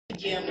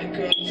Yeah, I'm the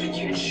girl for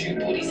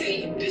YouTube. All these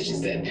hating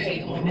bitches that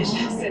pay homage,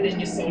 selling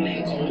your soul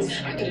and goals.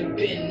 I could have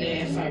been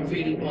there if I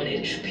really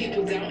wanted.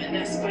 People doubting,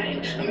 that's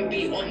fine. I'ma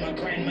be on my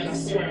grind, man. I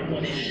swear I'm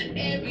on it.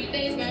 Every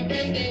day's my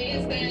birthday,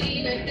 it's that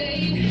even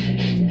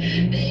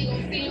day. They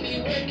gon' see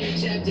me working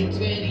chapter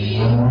 20.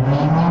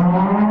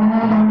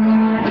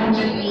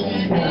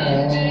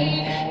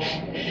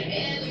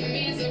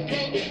 Enemies are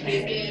broken,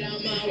 please get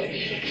out my way.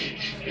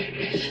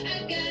 I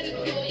got it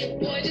for you,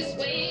 boy, just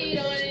wait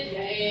on it.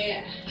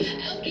 Yeah,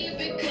 I'll keep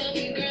it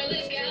coming, girl,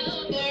 look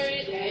out for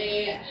it.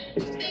 Yeah,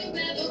 things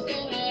never go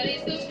how they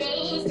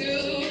supposed to.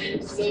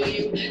 So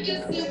you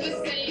just super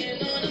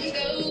saiyan on them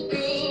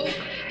Goku.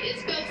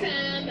 It's about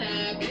time I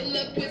pull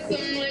up with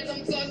some words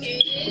I'm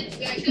talking. It's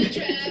like a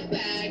trap, I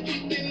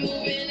keep it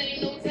moving,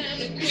 ain't no time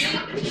to quit.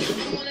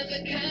 I'm one of a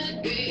kind,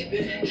 baby.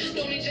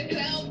 Don't need your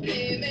clout,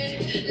 baby.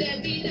 Let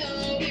me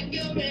know if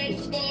you're ready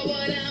for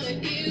what I'ma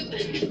give.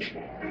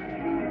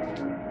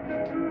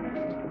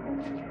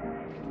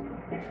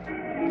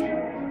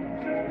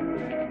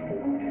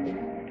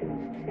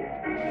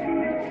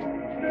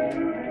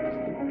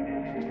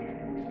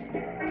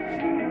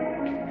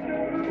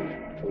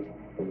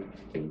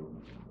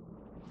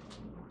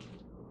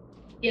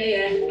 Yeah,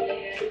 yeah.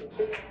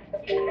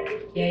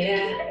 Yeah,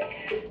 yeah.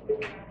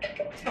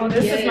 Oh,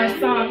 this is my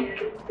song.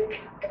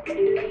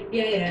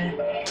 Yeah, yeah.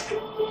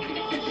 All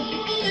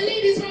my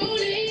ladies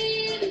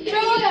rolling.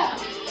 Roll up,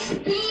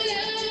 Pull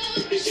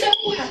up, show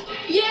up.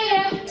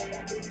 Yeah,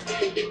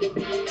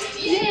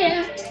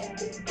 yeah.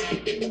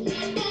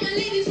 all my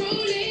ladies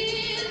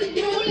rolling.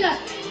 Roll up.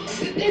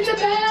 It's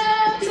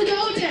about to go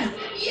down.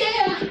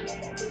 Yeah,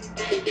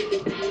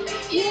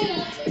 yeah.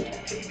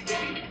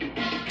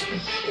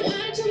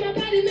 Watch on my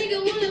body, make it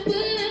wanna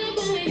pull up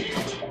on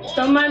it.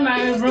 Don't mind my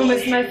room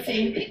is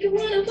messy. Make it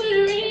wanna put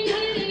a ring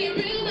on it and get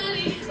real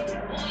naughty.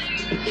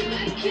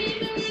 I came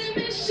to run a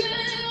mission. I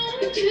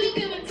want you to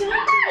give a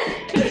time.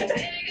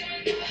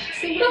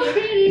 See you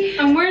pretty.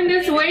 I'm wearing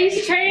this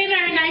waist trainer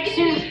and I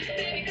can't.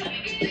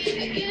 I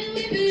can't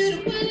wait for you to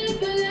pull up,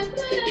 pull up,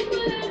 pull up,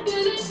 pull up,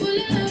 pull up, pull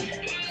up.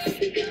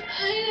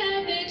 I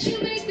love that you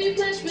make me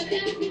blush with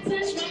every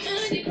touch, my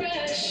mind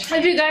crush.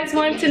 If you guys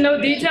want to know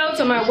details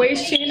on my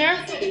waist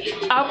trainer,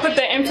 I'll put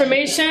the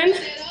information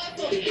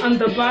on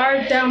the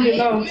bar down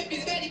below. If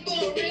he's ready for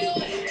a real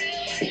one.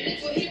 And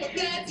that's what he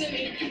replied to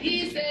me.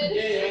 He said,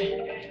 yeah,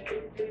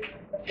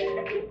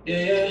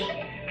 yeah,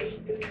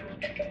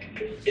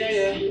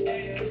 yeah,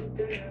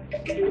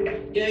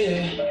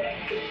 yeah.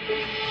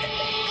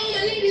 All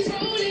my ladies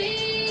rolling.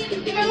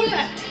 Roll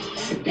up.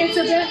 It's a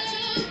bit.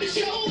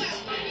 Show out.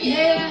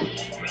 Yeah,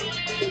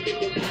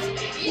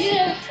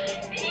 yeah.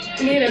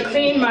 I need to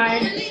clean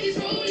Ladies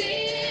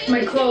rolling.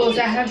 my clothes.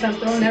 I have them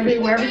thrown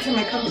everywhere every time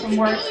I come from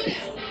work.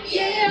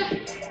 Yeah.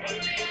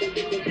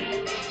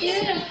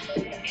 Yeah.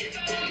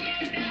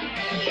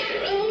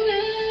 Roll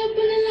up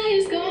when the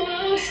lights go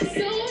out.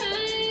 So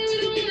high, we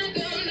don't wanna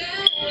go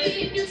down.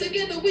 If you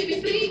together, we be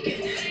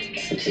fleeking.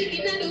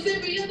 Shaking handles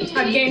every other week.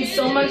 I've gained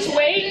so much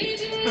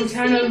weight. I'm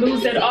trying to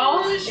lose it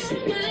all.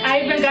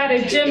 I even got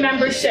a gym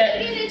membership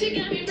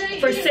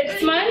for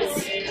 6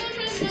 months.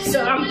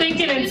 So I'm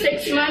thinking in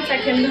 6 months I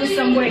can lose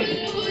some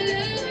weight.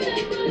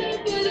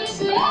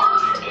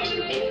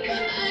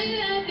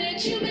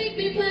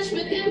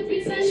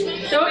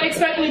 Don't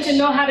expect me to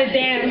know how to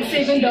dance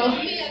even though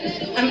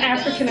I'm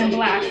African and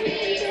black.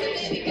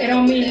 It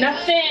don't mean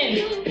nothing.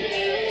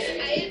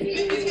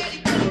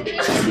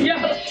 Yo.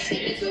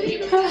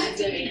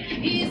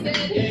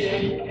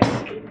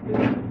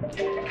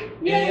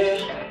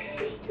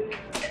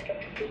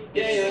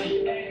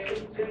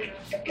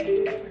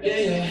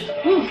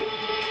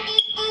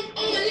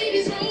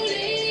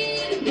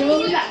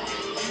 Roll up.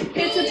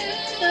 It's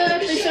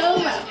a show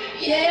up.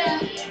 Yeah.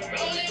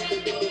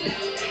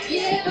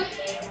 Yeah.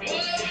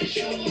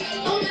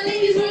 All my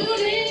ladies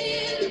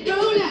rolling.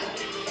 Roll up.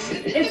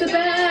 It's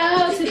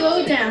about to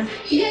go down.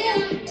 Yeah.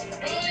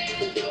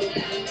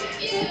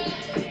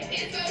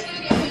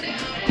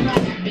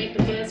 Make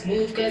the first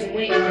move cause I'm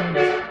waiting on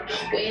it.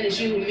 When it's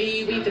you and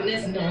me, we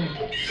finessing on it.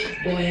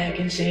 Boy, I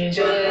can change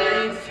your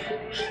life.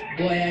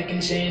 Boy, I can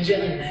change your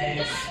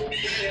life.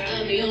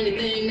 I'm the only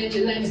thing that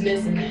your life is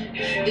missing.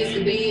 This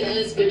could be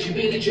us, but you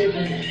really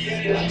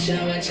tripping. Watch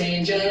how I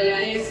change your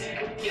life.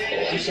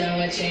 Watch how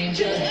I change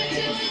your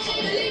life.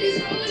 All my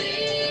ladies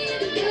rolling.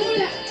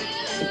 Roll up.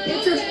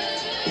 It's a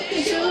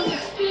show up.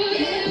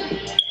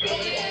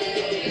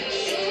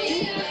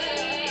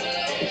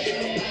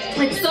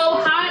 It's so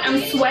hot, I'm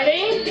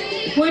sweating,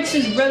 which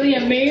is really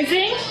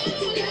amazing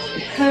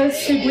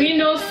because we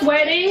know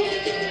sweating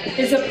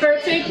is a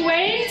perfect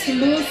way to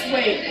lose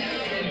weight.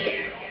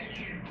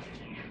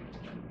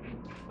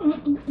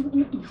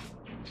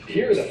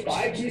 Here are the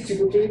 5 key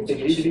superfoods that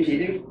you need to be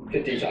eating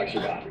to detox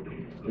your body.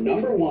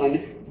 Number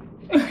 1,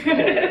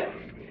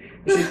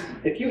 You see,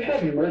 if you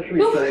have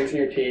mercury fillings in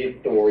your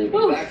teeth, or you've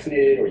been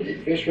vaccinated, or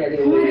you fish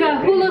regularly, oh my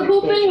god, hula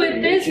hooping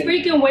with this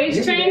freaking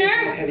waist trainer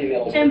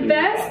and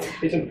vest.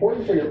 It's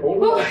important for your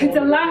overall it's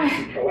a lot.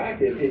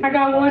 proactive. I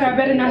got water, I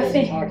better not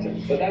think.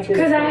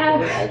 Because I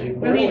have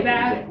really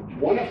bad.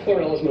 One of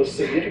chlorela's most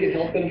significant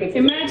health benefits.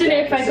 Imagine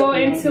if I go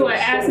into an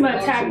asthma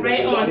attack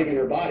right on. In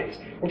their bodies.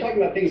 We're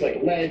talking about things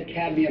like lead,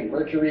 cadmium,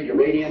 mercury,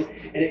 uranium,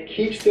 and it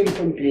keeps them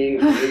from being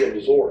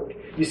reabsorbed.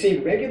 You see,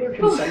 regular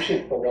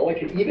consumption of chlorella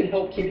can even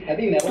help keep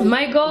heavy metals.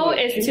 My goal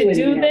is to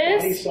do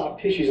this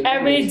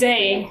every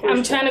day.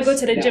 I'm trying to go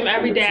to the gym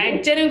every day. I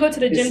didn't go to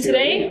the gym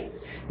today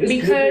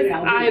because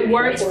I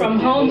worked from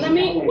home. Let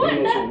me, what?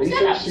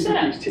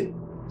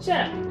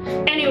 Shut up.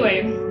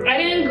 Anyway, I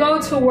didn't go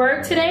to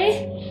work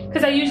today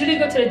because I usually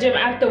go to the gym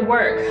after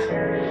work.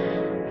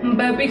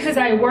 But because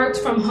I worked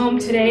from home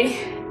today,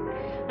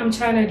 I'm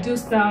trying to do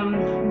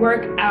some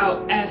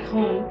workout at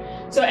home.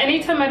 So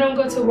anytime I don't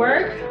go to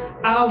work,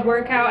 I'll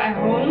work out at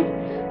home.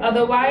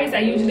 Otherwise, I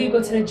usually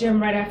go to the gym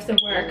right after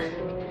work.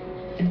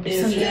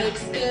 So yeah.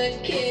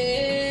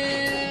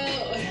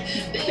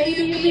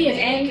 Baby, you being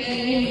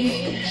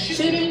angry,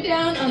 shooting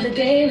down on the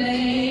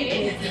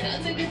daily. I'll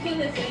take a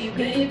bullet for you,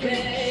 baby.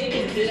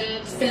 If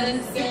love's the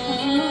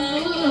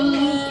song,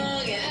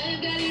 I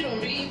got it on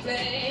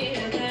replay.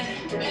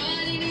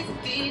 Ronnie needs a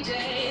DJ,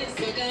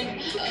 so come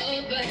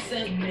over to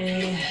me.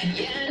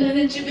 Yeah, I know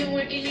that you've been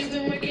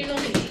working on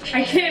me.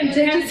 I can't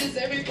dance with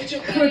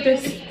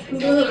this.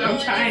 I'm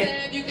trying.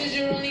 Yeah,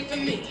 you're only for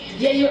me.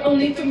 Yeah, you're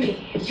only for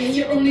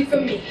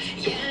me.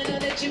 Yeah, I know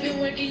that you've been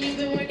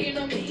working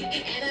on me.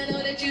 And I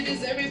know that you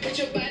deserve it, put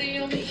your body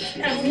on me.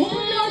 I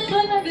want no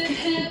love that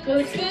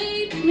happens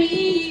for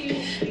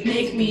me.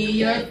 Make me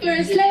your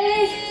first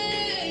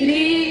lady.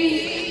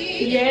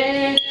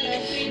 Yeah.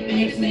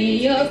 Make me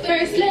your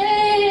first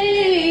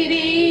lady.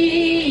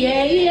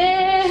 Yeah,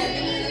 yeah.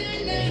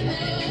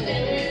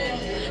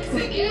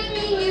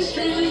 Together we're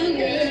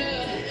stronger.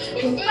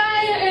 We're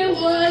fire and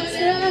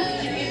water.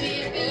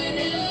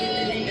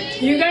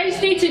 You guys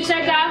need to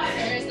check out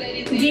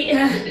the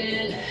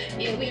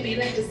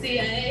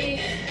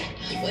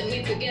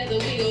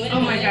oh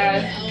my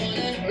god,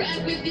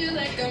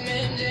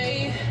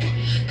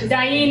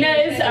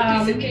 Diana's I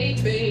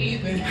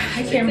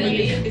can't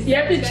read. You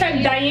have to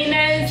check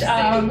Diana's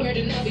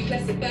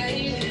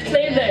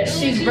playlist.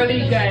 She's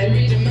really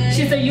good.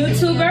 She's a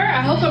YouTuber.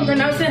 I hope I'm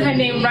pronouncing her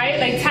name right,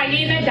 like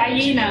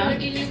Diana.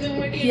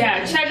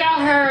 Yeah, check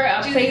out her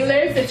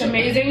playlist. It's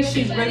amazing.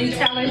 She's really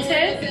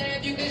talented.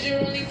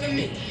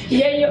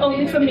 Yeah, you're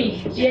only for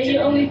me. Yeah,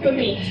 you're only for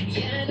me.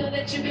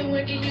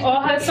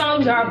 All her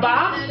songs are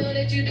bop. I know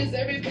that you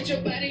deserve it, put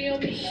your body on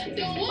me.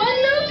 Don't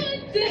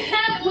want to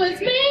have what's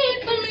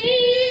made for me.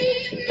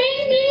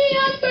 Make me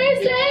your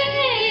first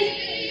lady.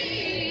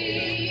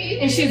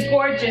 And she's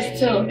gorgeous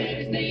too.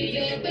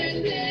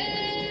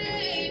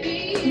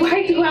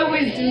 Why do I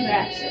always do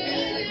that?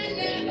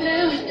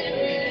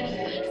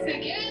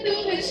 Together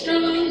we're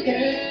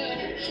stronger.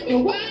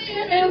 We're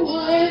wider and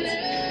water.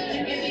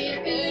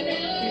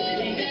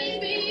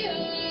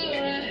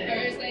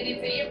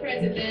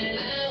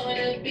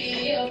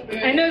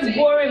 I know it's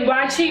boring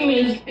watching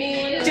me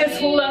just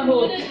hula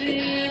hoop.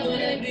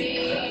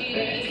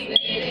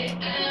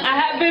 I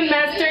haven't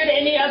mastered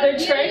any other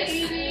tricks,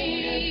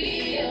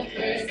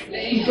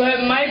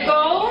 but my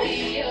goal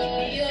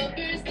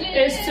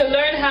is to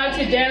learn how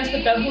to dance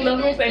with the hula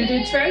hoop and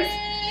do tricks.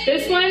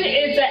 This one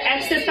is an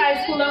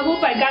exercise hula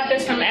hoop. I got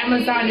this from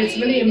Amazon. It's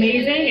really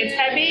amazing. It's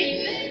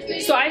heavy.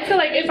 So I feel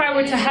like if I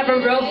were to have a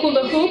real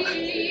hula hoop,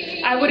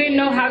 I wouldn't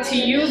know how to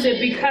use it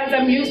because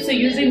I'm used to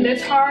using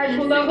this hard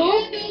hula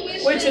hoop,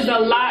 which is a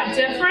lot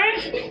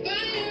different.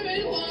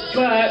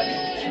 But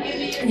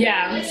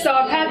yeah, so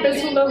I've had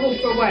this hula hoop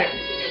for what?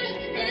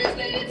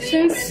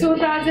 Since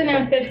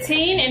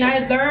 2015, and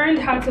I learned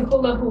how to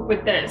hula hoop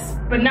with this,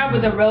 but not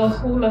with a real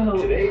hula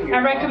hoop. I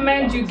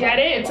recommend you get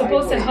it. It's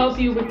supposed to help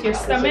you with your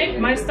stomach.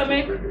 My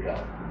stomach,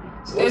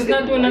 it's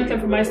not doing nothing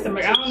for my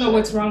stomach. I don't know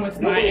what's wrong with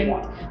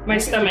my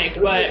stomach,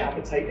 but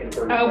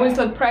I always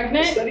look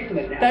pregnant.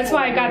 That's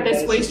why I got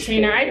this waist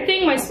trainer. I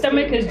think my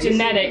stomach is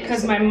genetic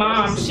because my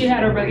mom, she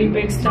had a really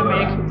big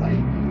stomach,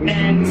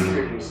 and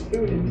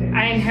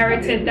I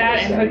inherited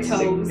that and her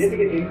toes,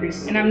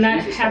 and I'm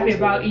not happy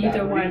about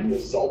either one.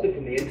 So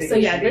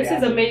yeah, this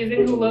is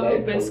amazing. Hula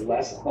hoop is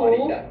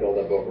cool.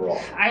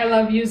 I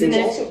love using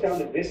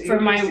it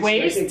for my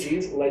waist.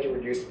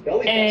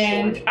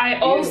 And I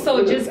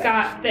also just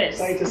got this.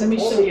 Let me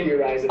show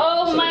you.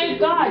 Oh my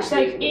gosh,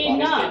 like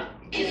enough.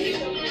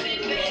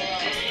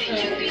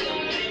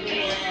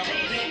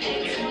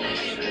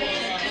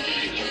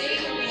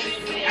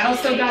 I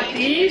also got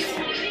these.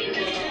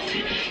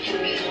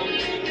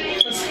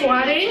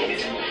 Squatting.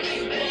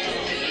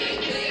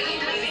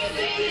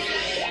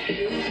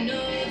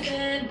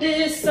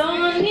 This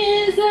song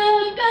is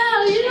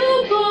about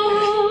you,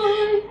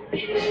 boy.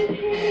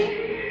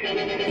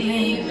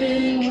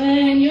 Even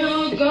when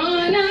you're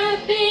gone, I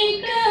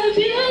think of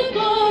you,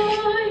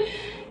 boy.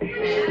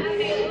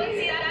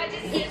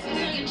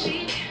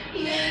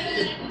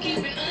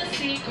 Keep it a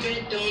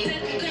secret, don't let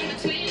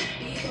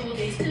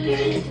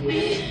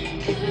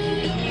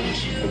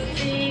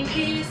think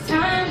it's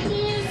time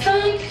for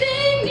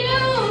something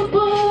new,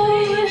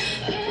 boy?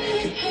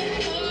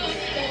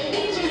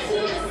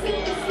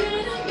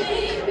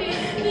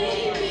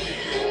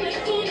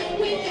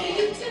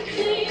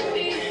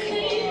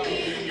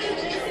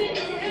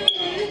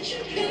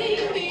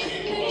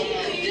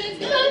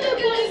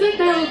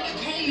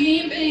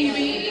 Me,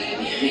 baby,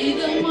 be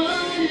the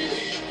one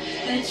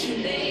that you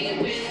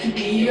name with.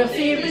 Be your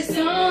favorite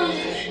song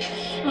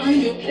on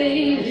your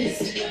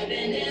playlist.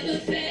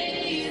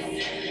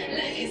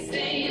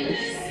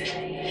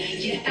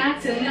 You're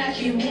acting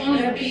like you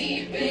wanna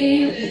be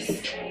famous.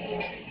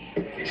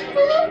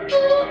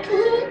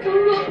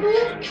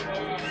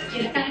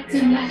 You're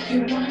acting like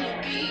you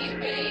wanna be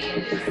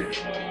famous.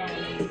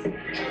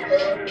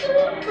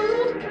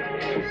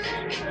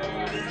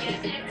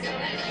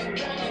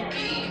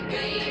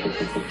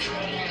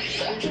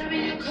 I'm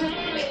driving your car,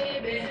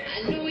 baby. I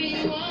know where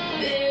you are,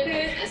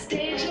 baby. I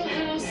stay at your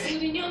house,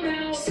 food in your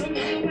mouth.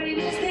 Somehow nobody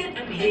knows that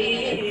I'm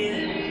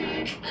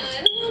here. I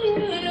don't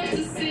know what else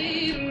to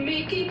say to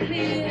make it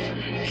clear.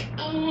 I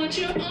want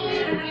you all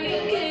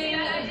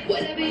right,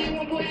 whatever you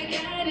want, boy, I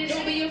got it.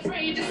 Don't be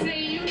afraid to say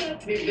you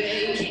love me,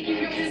 babe. Can't keep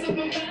your hands off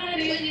my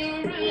body when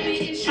you're around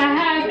me. I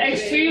have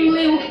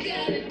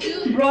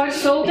extremely broad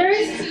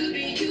shoulders,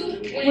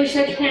 which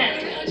I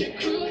can't.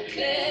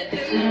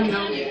 I don't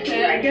know.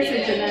 I guess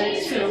it's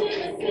genetics too.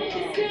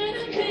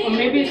 Or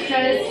maybe it's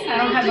because I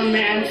don't have a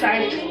man, so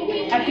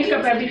I pick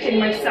up everything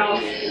myself.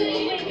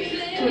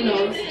 Who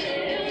knows?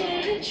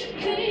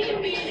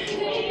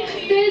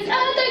 There's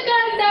other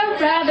guys that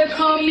would rather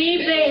call me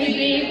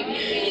baby.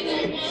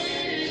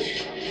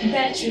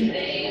 That you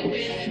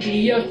be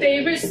your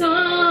favorite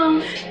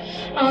song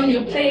on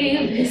your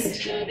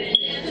playlist.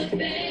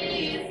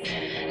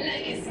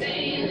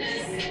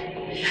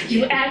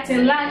 You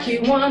acting like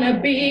you wanna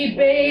be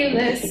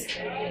Bayless.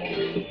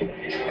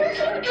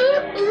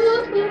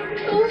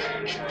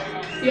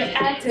 You're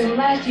acting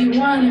like you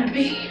wanna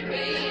be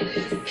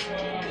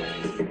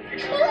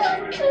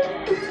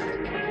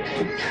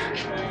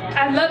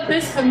I love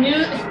this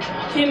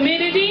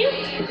humidity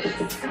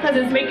because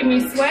it's making me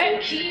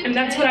sweat, and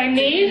that's what I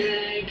need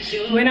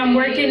when I'm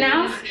working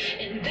out.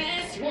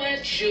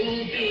 I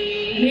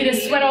need to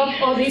sweat off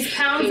all these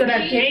pounds that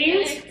I've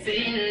gained.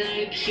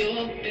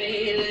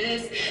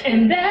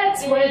 And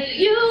that's what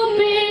you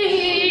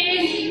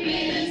be.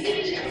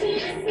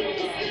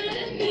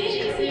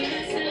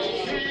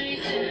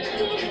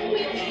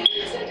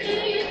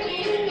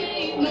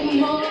 No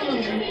more.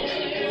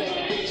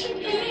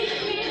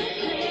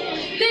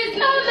 There's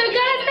other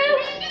guys that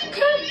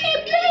could be.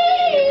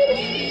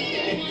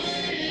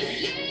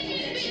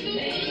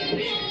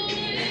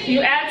 You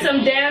add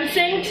some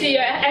dancing to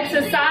your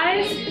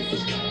exercise.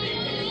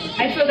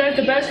 I feel that's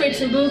the best way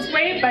to lose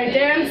weight, by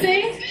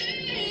dancing.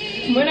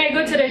 When I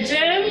go to the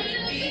gym,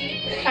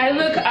 I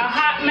look a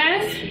hot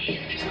mess,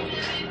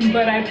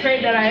 but I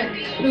pray that I'm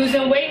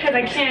losing weight because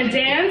I can't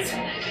dance.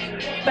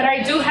 But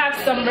I do have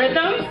some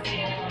rhythm.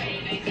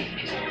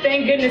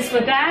 Thank goodness for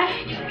that.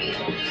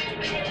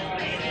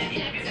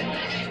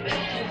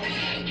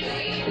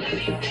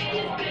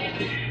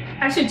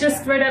 I should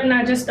just straight up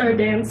not just start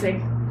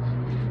dancing.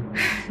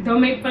 Don't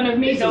make fun of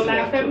me, don't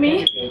laugh at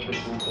me,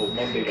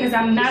 because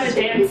I'm not a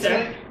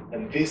dancer.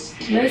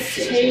 Let's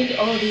change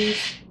all these.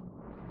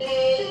 I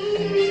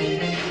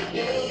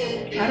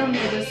don't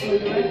know this one,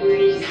 do I?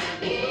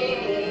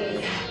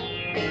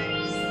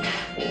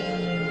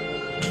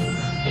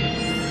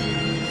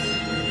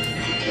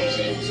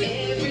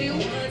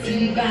 Everyone's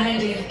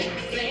invited.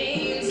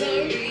 Flames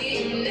are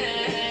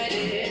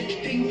reunited.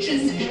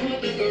 Pictures for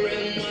the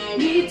grandma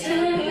we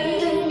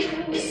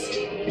toast.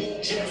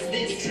 Just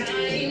this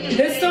time.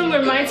 This song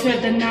reminds me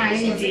of the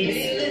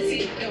 90s.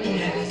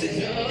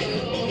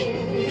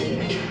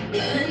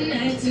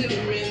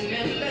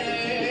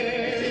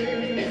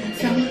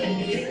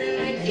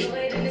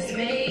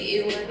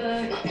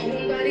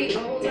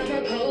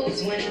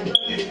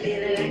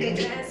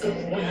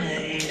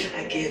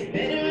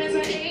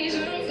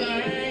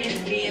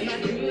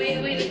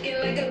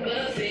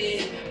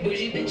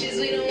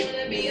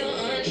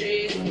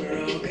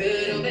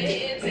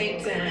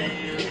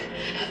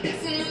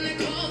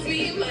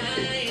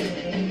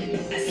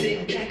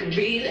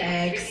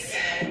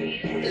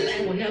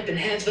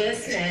 Have a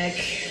snack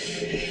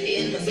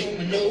in my zone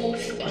with no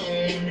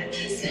phone.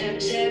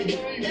 Snapchat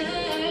won't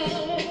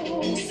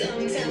know.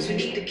 Sometimes we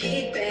need a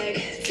kickback.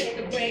 Take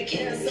a break,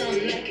 yeah,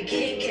 something like a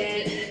Kit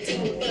Kat. Do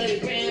it for the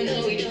gram,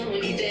 no, we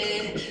don't need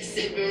that.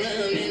 Sipping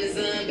rum in the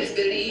sun, best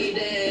believe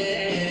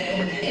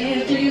that.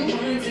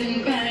 Everyone's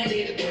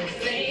invited.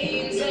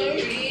 Flames are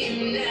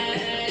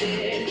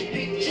reunited.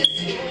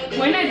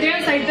 When I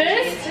dance like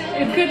this,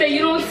 it's good that you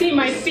don't see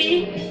my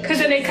feet, because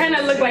then they kind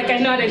of look like I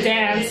know how to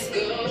dance.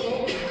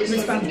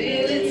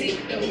 Responsibility,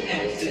 don't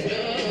have to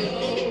know.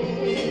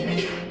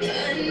 A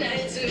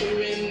night to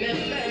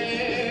remember.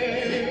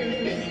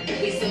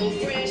 We so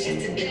fresh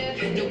to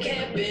death, no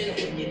capping.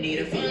 When you need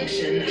a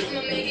function,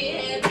 I'ma make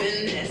it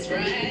happen. That's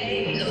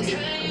right. No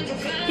time for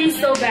fun. He's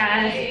so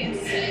bad.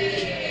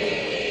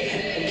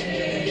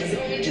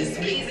 Just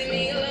pleasing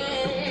me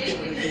alone.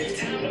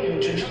 Time to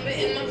put your number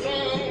in my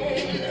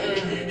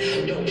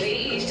phone. Don't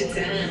waste your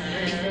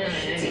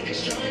time. Take a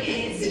strong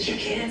hit since you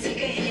can't take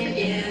a hint.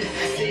 Yeah,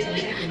 sit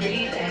back and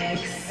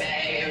relax,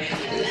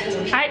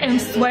 babe. I am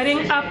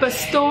sweating up a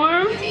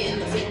storm.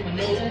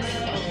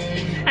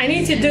 I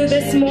need to do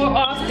this more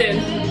often.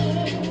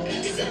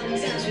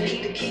 Sometimes we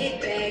need a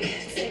kickback.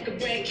 Take a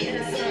break,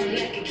 can I sound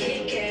like a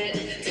Kit Kat?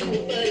 2 for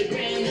the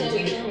gram, no,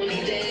 we don't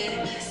need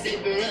that.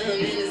 Sipping rum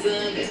in the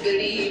sun, best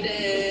believe that.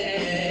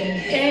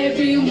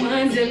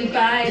 Everyone's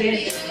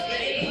invited.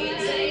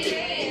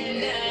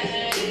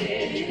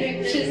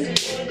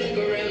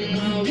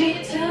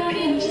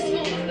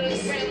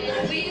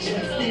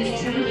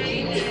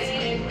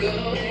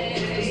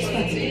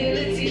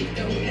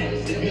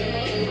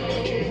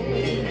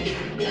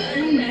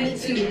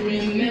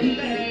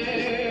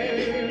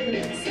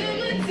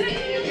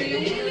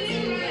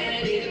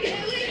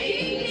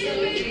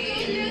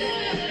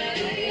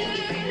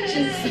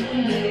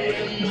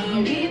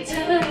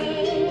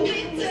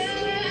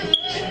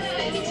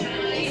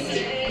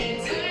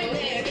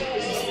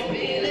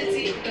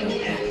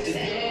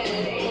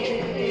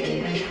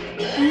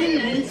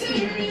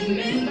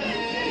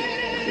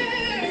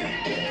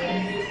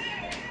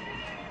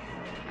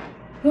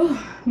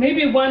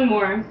 Maybe one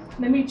more.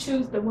 Let me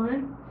choose the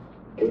one.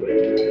 Do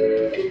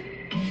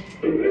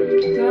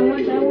I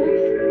want that one?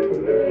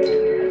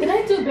 Did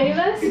I do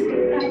Bayless?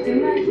 I did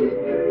not do.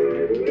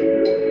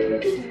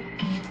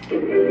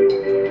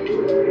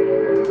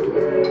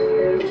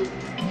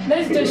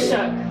 Let's do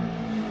Shook.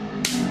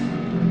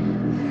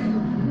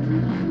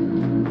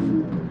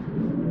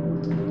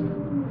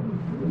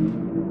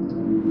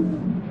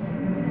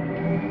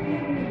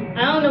 I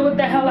don't know what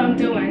the hell I'm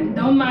doing.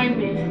 Don't mind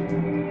me.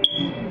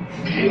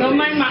 Don't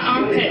mind my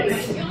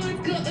armpits.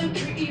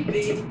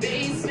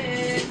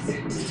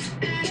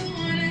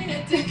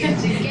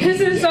 This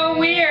is so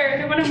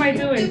weird. What am I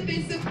doing?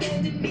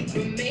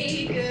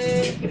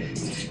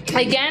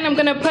 Again, I'm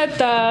gonna put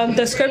the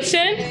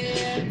description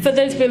for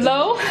this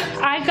below.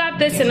 I got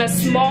this in a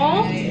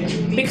small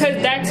because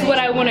that's what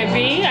I want to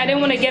be. I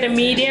didn't want to get a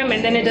medium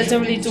and then it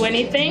doesn't really do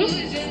anything.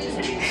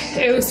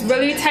 It was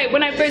really tight.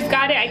 When I first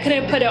got it, I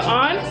couldn't put it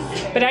on,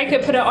 but I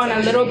could put it on a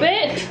little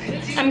bit.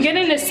 I'm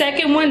getting the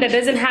second one that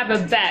doesn't have a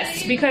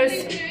vest because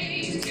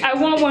I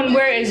want one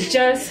where it's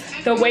just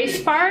the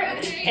waist part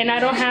and I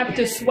don't have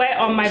to sweat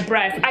on my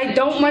breast. I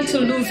don't want to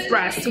lose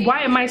breast.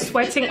 Why am I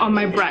sweating on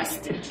my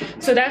breast?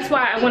 So that's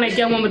why I want to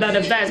get one without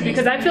a vest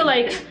because I feel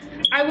like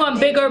I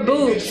want bigger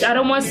boobs. I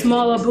don't want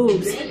smaller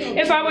boobs.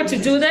 If I were to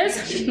do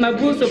this, my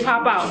boobs would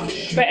pop out.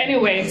 But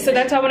anyway, so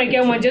that's why I want to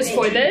get one just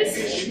for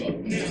this.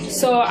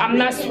 So I'm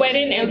not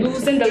sweating and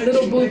losing the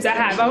little boobs I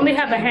have. I only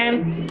have a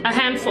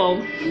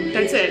handful.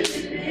 That's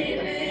it.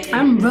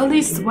 I'm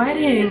really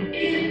sweating.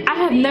 I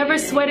have never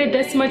sweated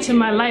this much in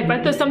my life. I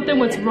thought something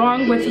was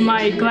wrong with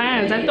my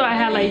glands. I thought I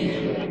had like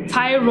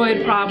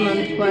thyroid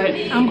problems, but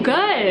I'm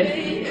good.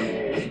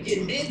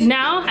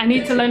 Now I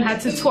need to learn how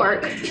to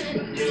twerk.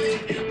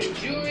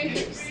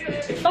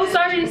 Oh,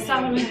 sorry,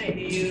 Solomon.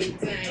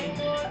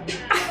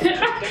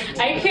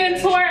 I can't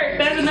twerk.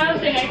 That's another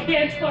thing. I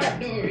can't twerk.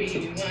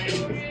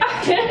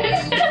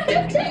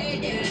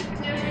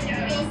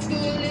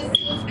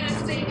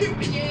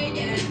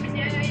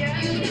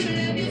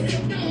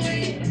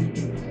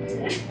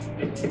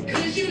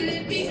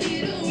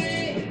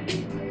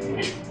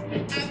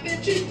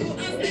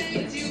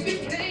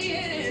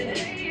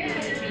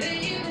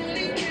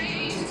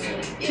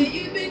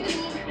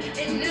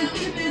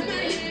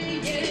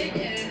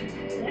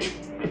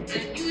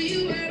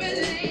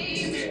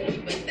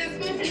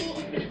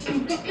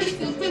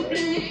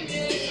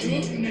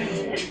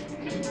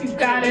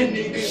 Got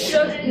it.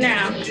 Shook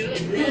now.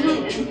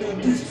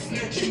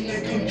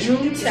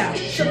 Jumped out.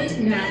 Shook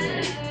now.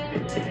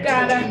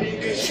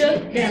 Gotta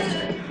shook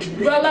down.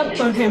 Roll up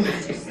on him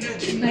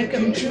like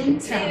I'm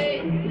jumped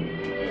out.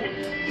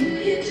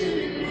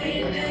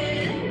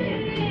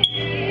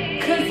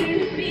 Cause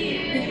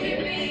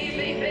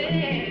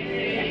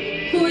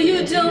who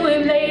you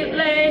doing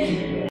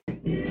lately?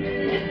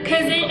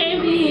 Cause it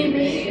ain't me,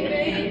 baby.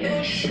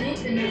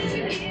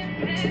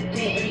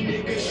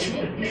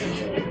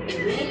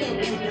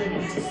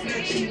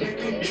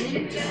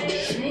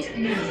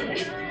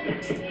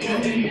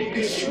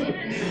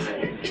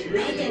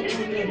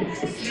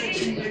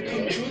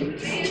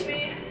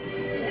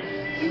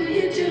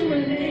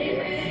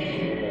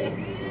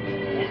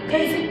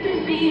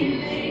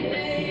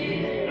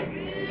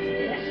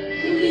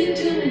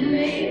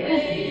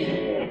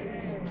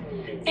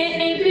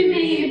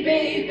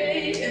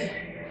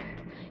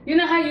 You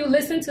know how you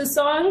listen to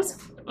songs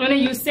and then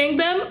you sing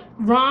them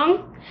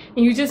wrong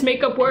and you just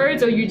make up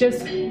words or you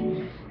just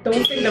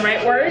don't sing the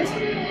right words?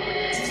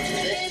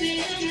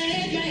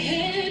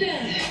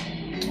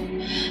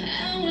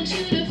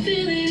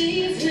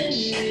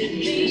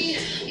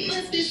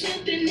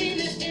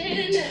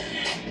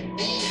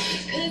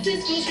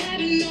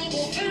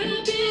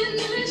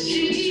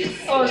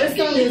 Oh, Oh, this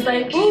song is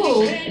like,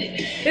 ooh.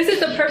 This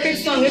is the perfect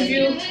song if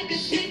you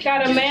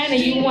got a man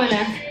and you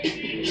wanna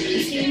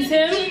tease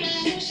him.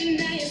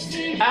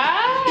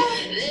 Ah,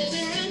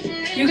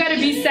 you gotta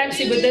be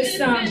sexy with this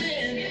song.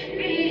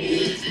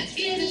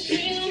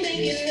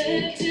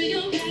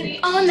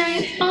 All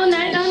night, all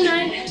night, all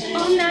night,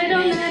 all night,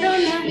 all night, all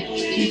night.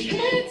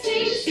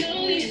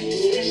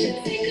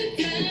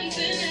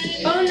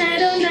 All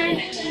night, all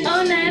night,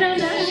 all night, all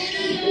night.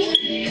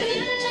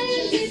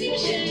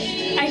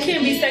 I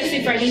can't be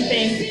sexy for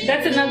anything.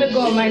 That's another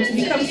goal of mine, to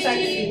become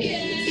sexy.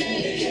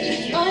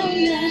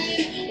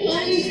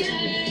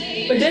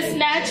 But this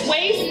snatch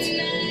waist,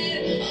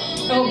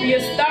 it'll be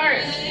a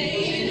start.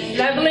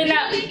 Leveling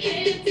up.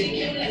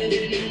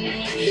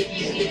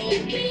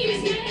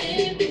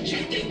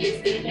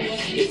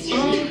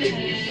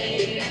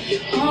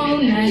 All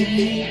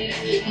night,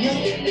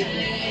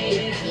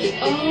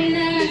 all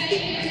night.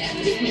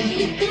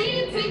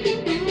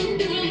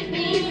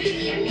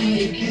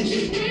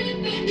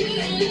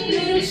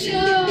 Little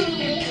show.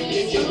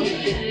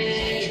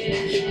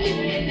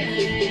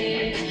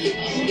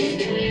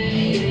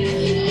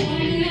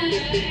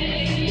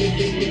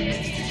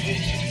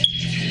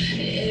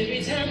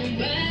 Every time I'm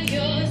by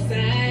your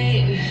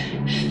side,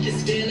 this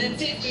feeling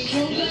takes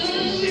control of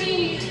me,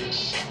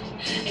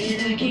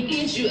 and I can't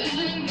get you out of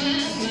my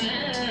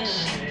mind.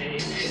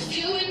 'Cause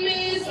you and me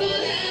is all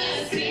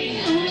I see.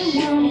 I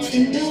want to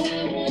know,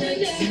 I wanna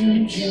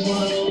turn you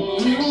on.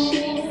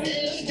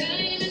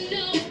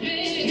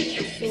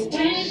 So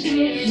when you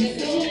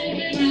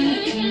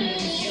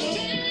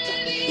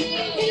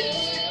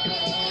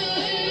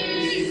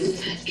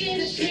get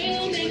a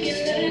thrill, making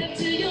love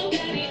to your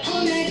body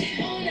all night,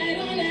 all night,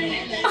 all night.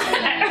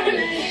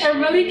 I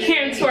really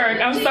can't twerk.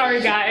 I'm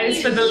sorry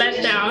guys for the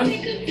letdown.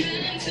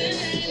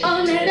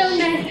 All night, all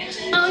night,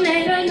 all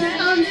night, all night,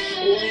 all night.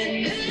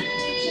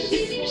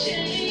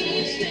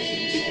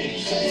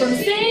 From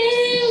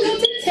single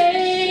to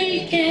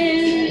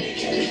taken.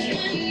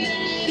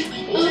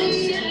 All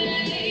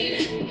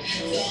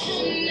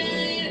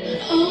night,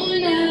 all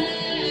night.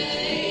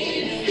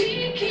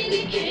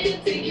 Can't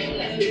take your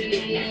love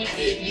anymore.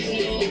 You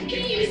know,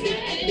 can use my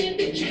hand,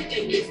 but you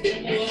think it's the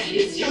boy.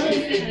 It's your night,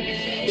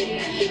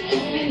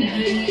 all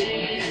night,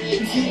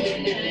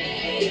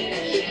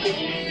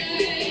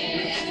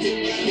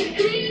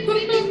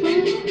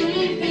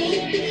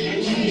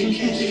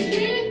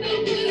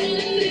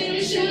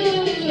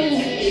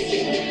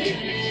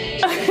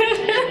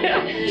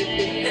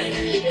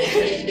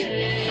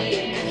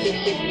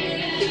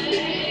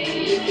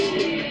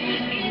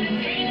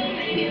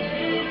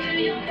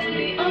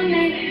 all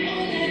night,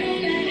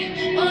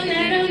 all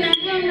night, all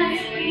night, all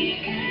night.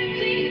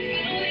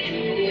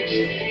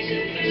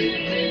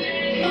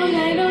 All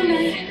night, all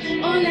night,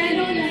 all night,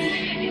 all night.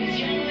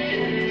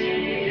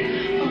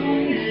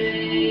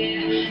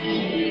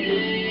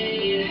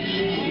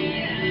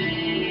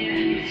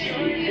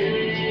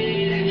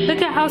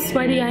 Look at how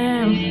sweaty I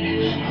am.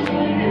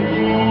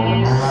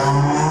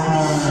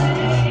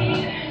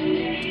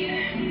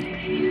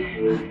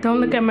 Don't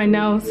look at my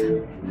nose.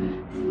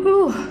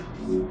 Whew.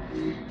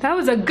 That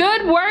was a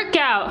good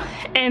workout.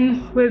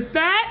 And with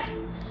that,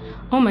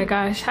 oh my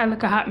gosh, I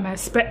look a hot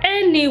mess. But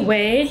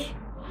anyway,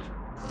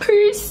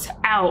 peace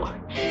out.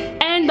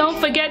 And don't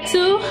forget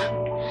to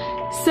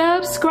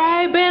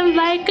subscribe and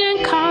like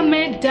and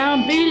comment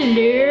down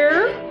below.